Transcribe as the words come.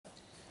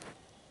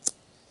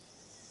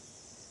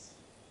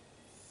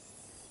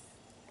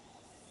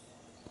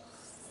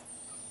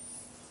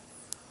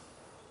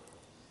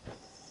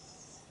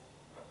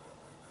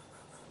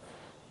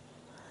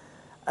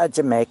A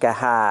Jamaica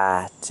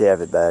hi to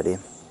everybody.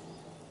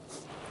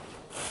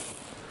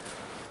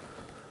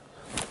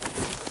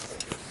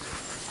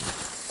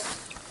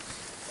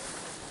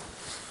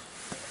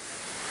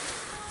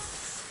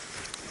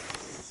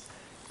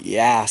 You're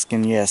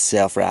asking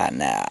yourself right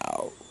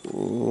now,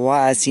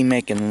 why is he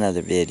making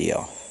another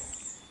video?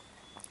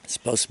 It's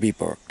supposed to be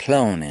for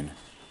cloning.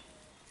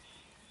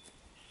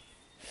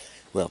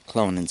 Well,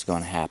 cloning's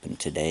gonna happen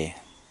today.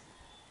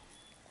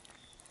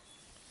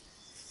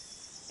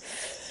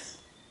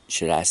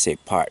 Should I say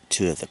part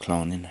 2 of the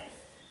cloning?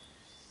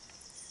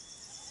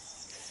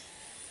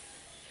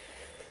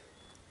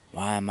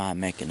 Why am I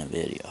making a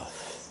video?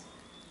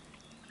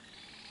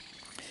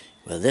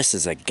 Well, this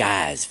is a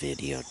guy's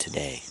video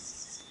today.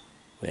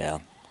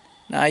 Well,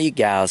 now you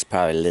gals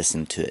probably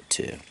listen to it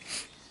too.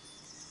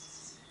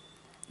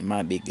 It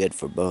might be good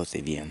for both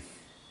of you.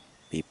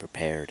 Be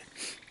prepared.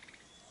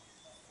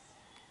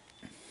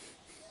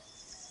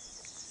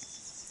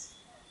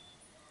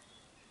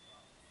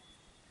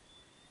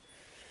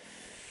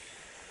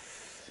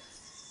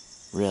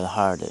 Real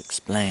hard to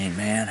explain,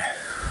 man.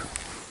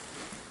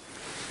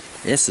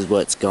 This is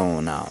what's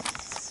going on.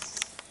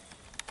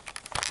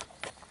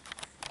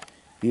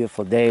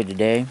 Beautiful day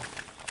today.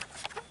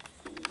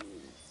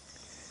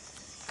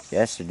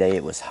 Yesterday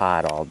it was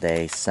hot all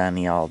day,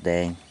 sunny all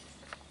day.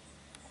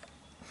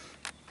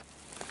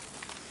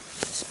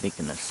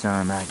 Speaking of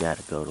sun, I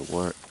gotta go to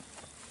work.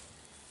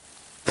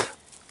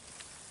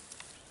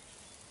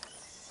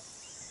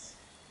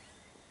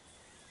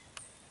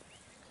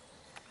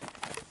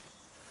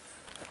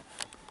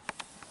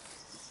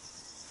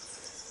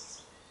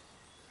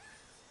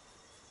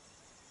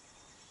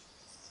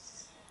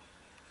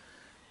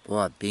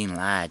 Boy, being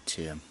lied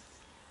to.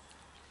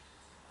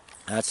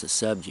 That's the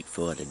subject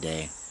for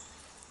today.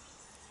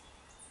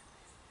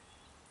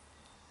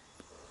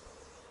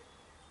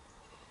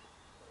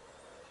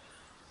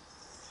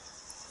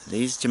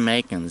 These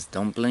Jamaicans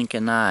don't blink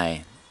an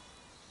eye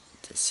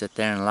to sit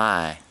there and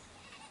lie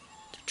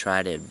to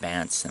try to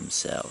advance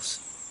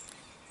themselves.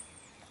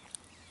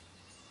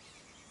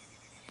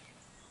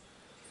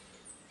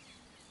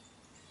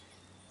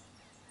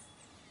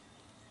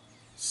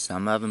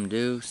 Some of them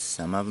do,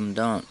 some of them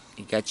don't.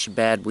 You got your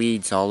bad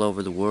weeds all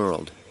over the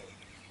world.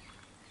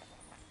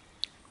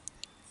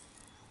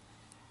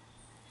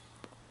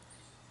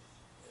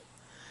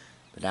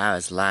 But I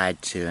was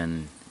lied to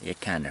and it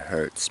kind of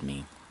hurts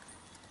me.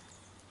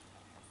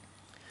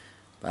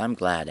 But I'm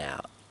glad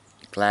out.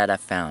 Glad I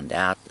found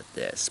out that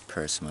this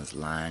person was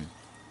lying.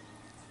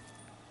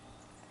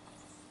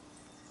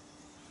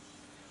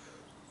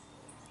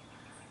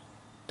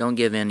 Don't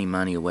give any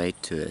money away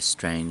to a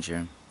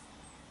stranger.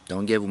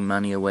 Don't give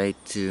money away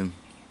to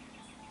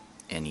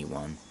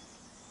anyone.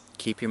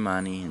 Keep your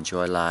money,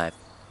 enjoy life.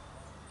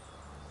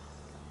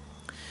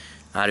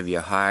 Out of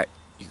your heart,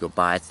 you go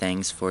buy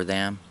things for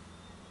them.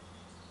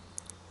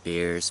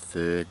 Beers,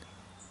 food.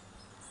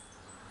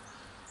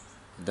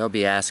 They'll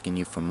be asking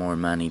you for more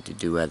money to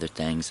do other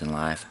things in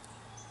life.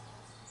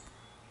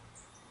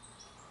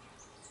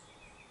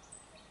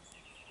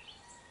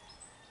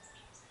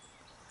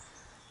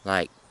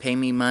 Like, pay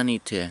me money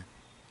to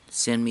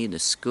send me to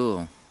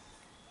school.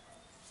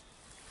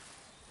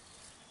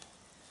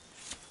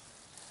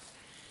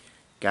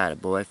 Got a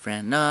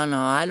boyfriend? No,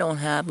 I don't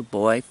have a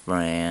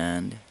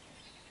boyfriend.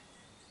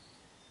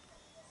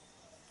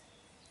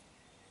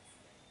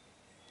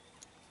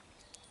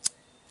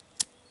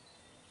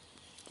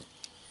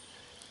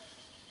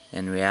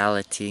 In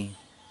reality,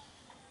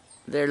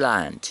 they're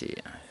lying to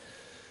you.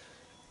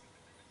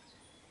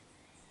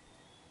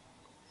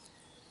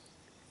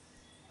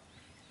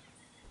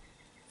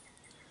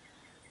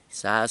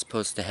 So I was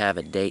supposed to have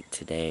a date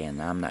today, and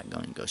I'm not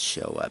going to go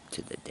show up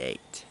to the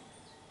date.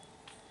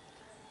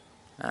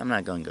 I'm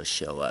not going to go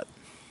show up.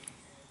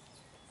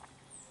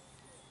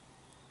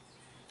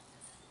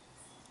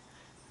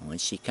 When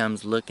she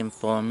comes looking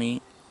for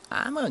me,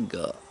 I'm going to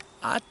go.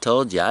 I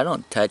told you, I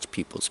don't touch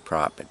people's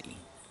property.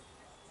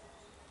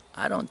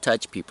 I don't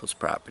touch people's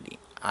property.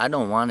 I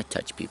don't want to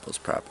touch people's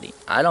property.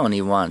 I don't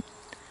even want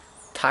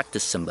to talk to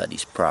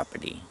somebody's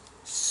property.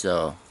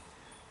 So,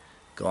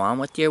 go on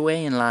with your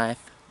way in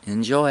life.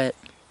 Enjoy it.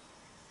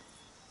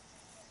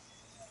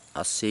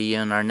 I'll see you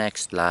in our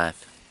next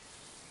life.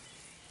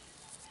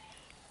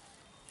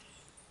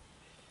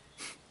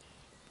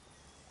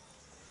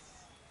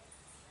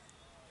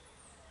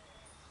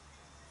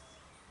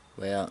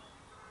 Well,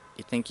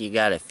 you think you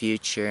got a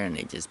future and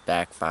it just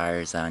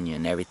backfires on you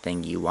and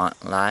everything you want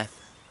in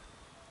life?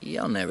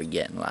 You'll never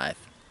get in life.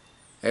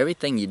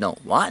 Everything you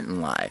don't want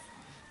in life,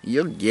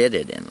 you'll get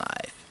it in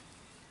life.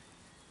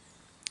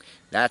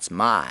 That's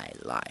my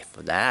life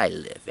that I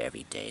live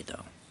every day,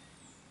 though.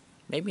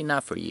 Maybe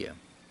not for you.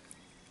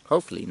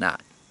 Hopefully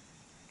not.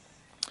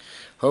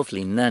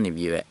 Hopefully none of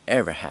you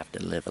ever have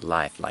to live a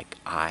life like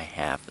I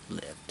have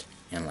lived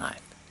in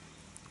life.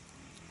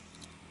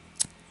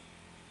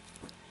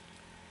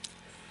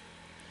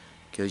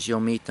 Because you'll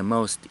meet the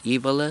most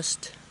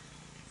evilest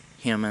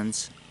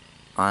humans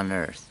on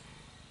earth.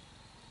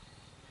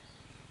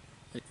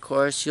 Of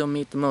course, you'll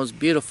meet the most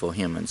beautiful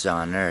humans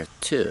on Earth,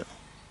 too.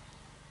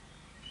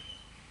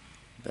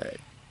 But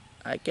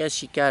I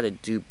guess you gotta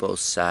do both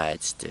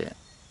sides to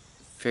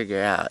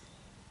figure out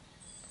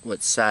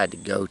what side to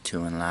go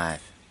to in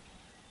life.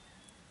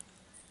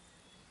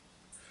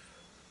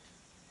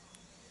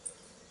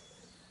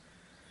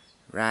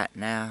 Right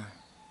now,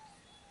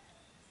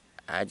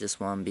 I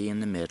just want to be in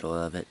the middle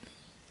of it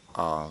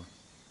all.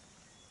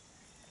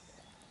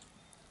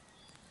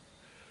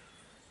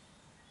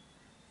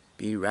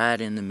 Be right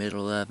in the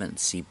middle of it and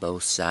see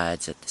both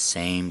sides at the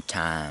same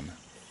time.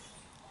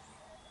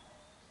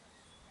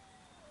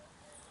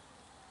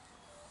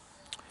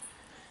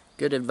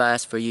 Good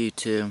advice for you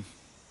too.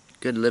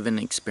 Good living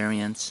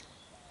experience.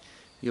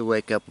 You'll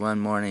wake up one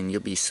morning and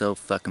you'll be so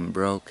fucking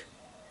broke,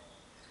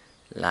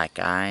 like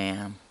I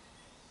am.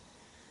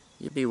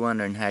 You'll be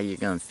wondering how you're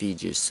gonna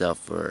feed yourself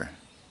for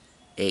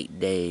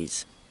 8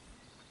 days.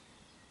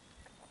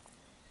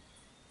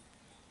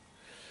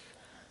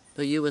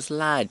 But you was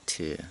lied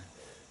to.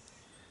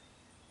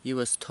 You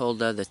was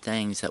told other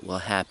things that will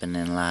happen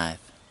in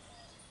life.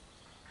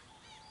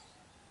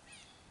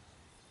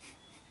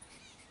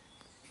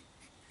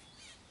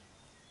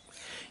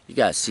 You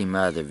gotta see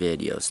my other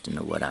videos to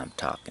know what I'm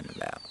talking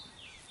about.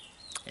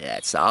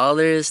 That's all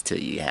there is to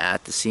it. You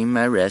have to see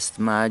my rest of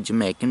my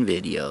Jamaican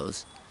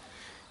videos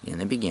in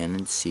the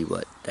beginning to see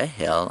what the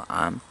hell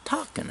I'm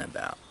talking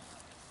about.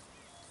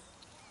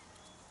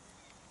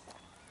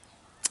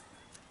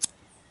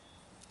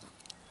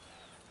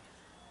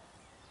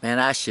 Man,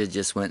 I should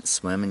just went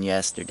swimming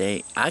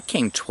yesterday. I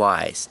came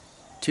twice,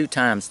 2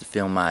 times to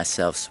film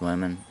myself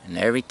swimming, and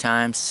every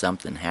time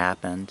something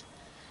happened,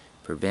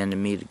 prevented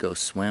me to go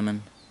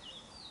swimming.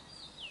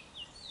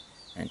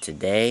 And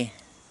today,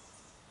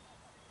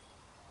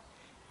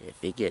 if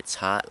it gets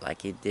hot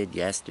like it did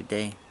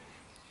yesterday,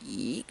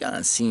 you're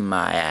gonna see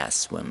my ass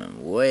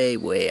swimming way,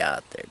 way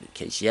out there.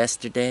 Because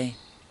yesterday,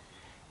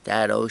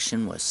 that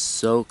ocean was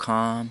so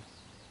calm,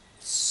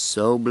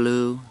 so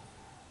blue,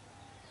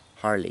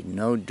 hardly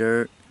no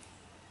dirt.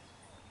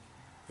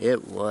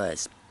 It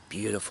was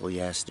beautiful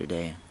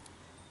yesterday.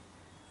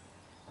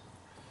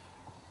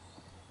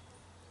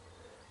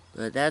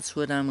 But that's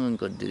what I'm gonna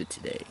go do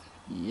today.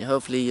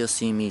 Hopefully you'll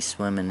see me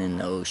swimming in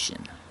the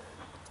ocean.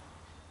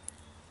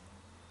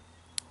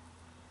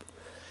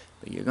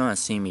 But you're gonna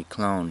see me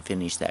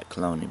finish that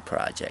cloning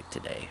project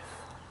today.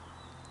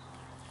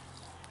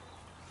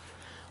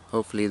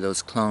 Hopefully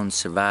those clones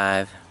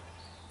survive.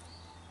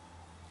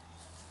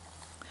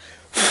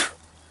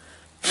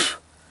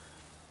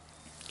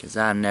 Because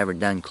I've never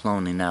done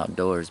cloning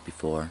outdoors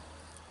before.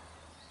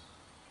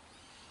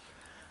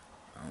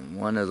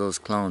 One of those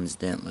clones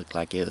didn't look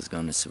like it was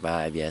going to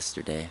survive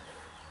yesterday.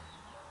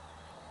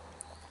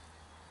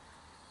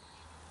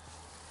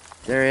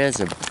 There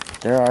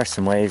are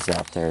some waves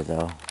out there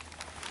though.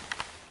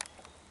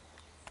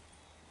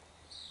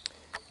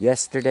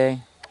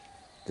 Yesterday,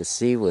 the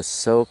sea was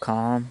so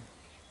calm.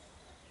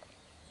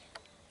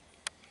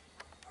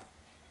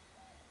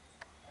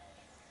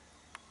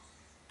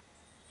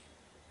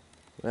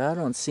 Well, I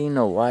don't see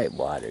no white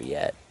water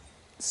yet,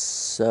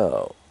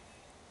 so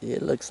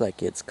it looks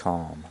like it's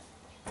calm.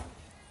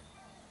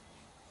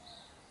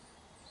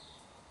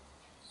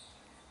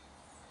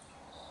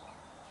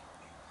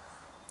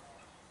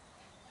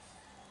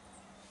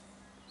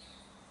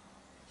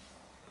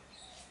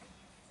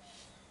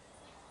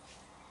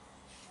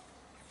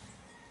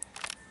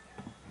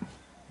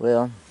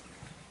 Well,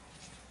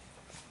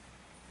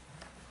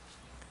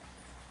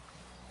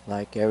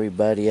 like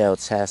everybody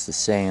else has to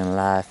say in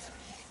life,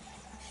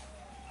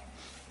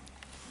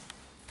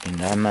 and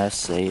I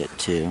must say it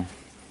too,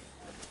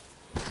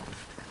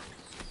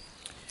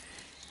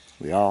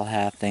 we all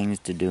have things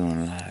to do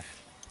in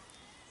life.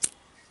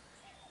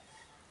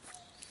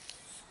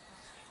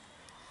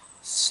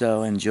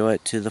 So enjoy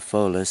it to the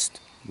fullest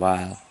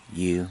while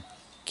you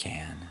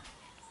can.